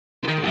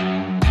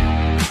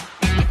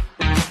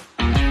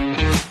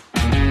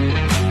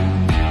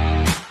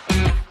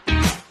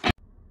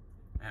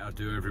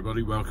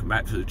everybody, welcome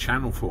back to the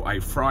channel for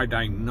a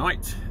Friday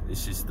night.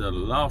 This is the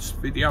last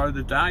video of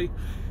the day,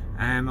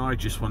 and I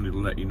just wanted to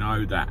let you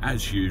know that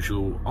as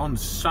usual on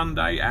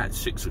Sunday at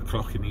 6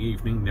 o'clock in the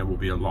evening there will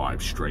be a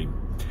live stream.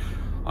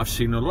 I've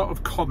seen a lot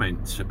of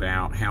comments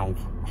about how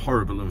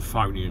horrible and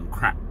phony and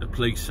crap the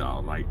police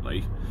are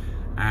lately,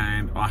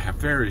 and I have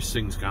various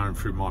things going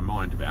through my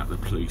mind about the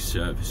police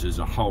service as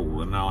a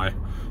whole, and I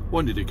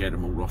wanted to get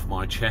them all off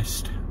my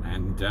chest,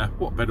 and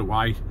what better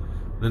way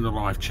than a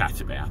live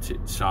chat about it.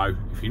 So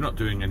if you're not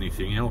doing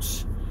anything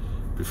else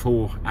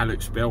before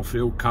Alex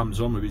Belfield comes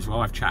on with his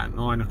live chat at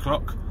 9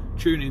 o'clock,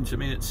 tune in to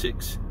me at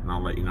 6 and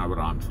I'll let you know what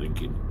I'm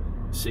thinking.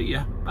 See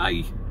ya,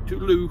 bye,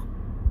 toodaloo.